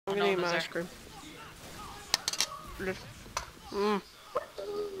gonna eat my ice cream.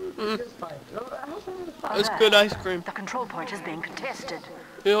 It's good ice cream. The control point is being contested.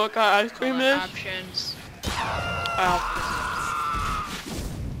 You know what kind of ice cream is? Options. Ow.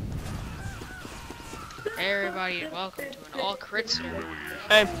 Hey everybody, and welcome to an all crit server.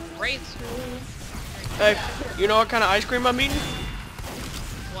 Hey, Great. hey, you know what kind of ice cream I'm eating?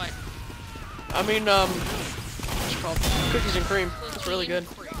 What? I mean, it's called cookies and cream. It's really good.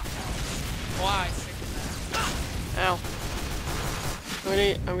 Why? Ow.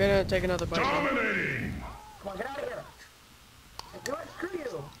 I'm gonna take another bite. Dominating! Come on, get out of here! Do it, screw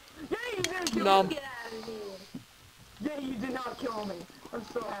you! Yeah, you didn't kill No. me! Get out of here! Yeah, you did not kill me! I'm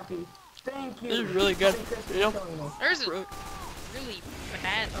so happy. Thank you! This is really good. You know? There's a really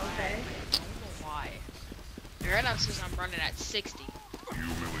bad lag. I don't know why. Right now it says I'm running at 60.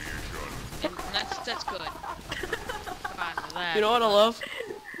 And that's good. Fine with that. You know what I love?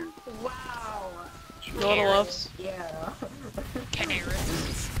 Wow! You know what I love? Yeah.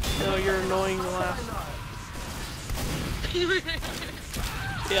 Carrots. No, your annoying laugh.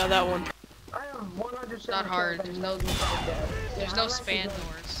 Yeah, that one. I am 100% Not hard. There's no I'm span actually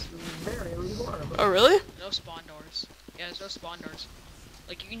doors. very horrible. Oh, really? No spawn doors. Yeah, there's no spawn doors.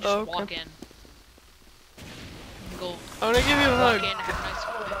 Like you can Oh, just okay. walk in. Go. I'm gonna give you a Walk hug. in, have a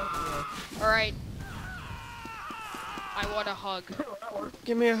nice. Alright. I want a hug.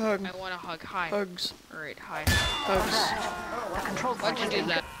 Give me a hug. I want a hug. Hi. Hugs. Alright, hi. Hugs. The control Why'd point you is do being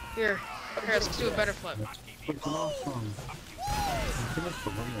that? Here, let's do a better flip. You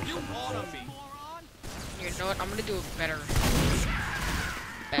know what? I'm gonna do a better way.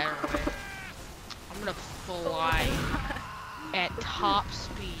 I'm gonna fly at top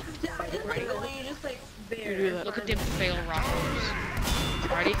speed. Ready? You do that. Look at them fail rockers.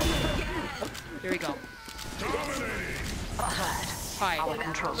 Ready? Here we go. Hi. Our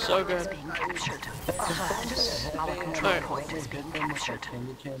control So point is good. being captured. Alert. Our control Alright. point is being captured.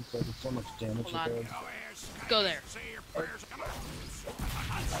 Hold on. Go there.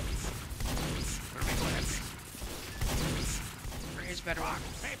 Here's a better one.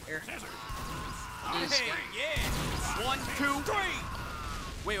 Here. Do this again. One, two, three.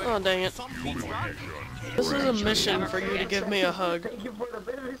 Wait, Oh, dang it. Something's wrong. This is a mission for you to give me a hug. Thank you for the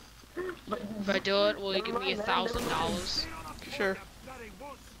business. If I do it, will you give me $1,000? Sure.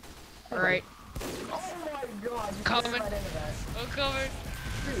 Alright. Oh my god. Coming. I'm coming.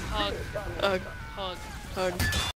 Hug. Hug. Hug. Hug.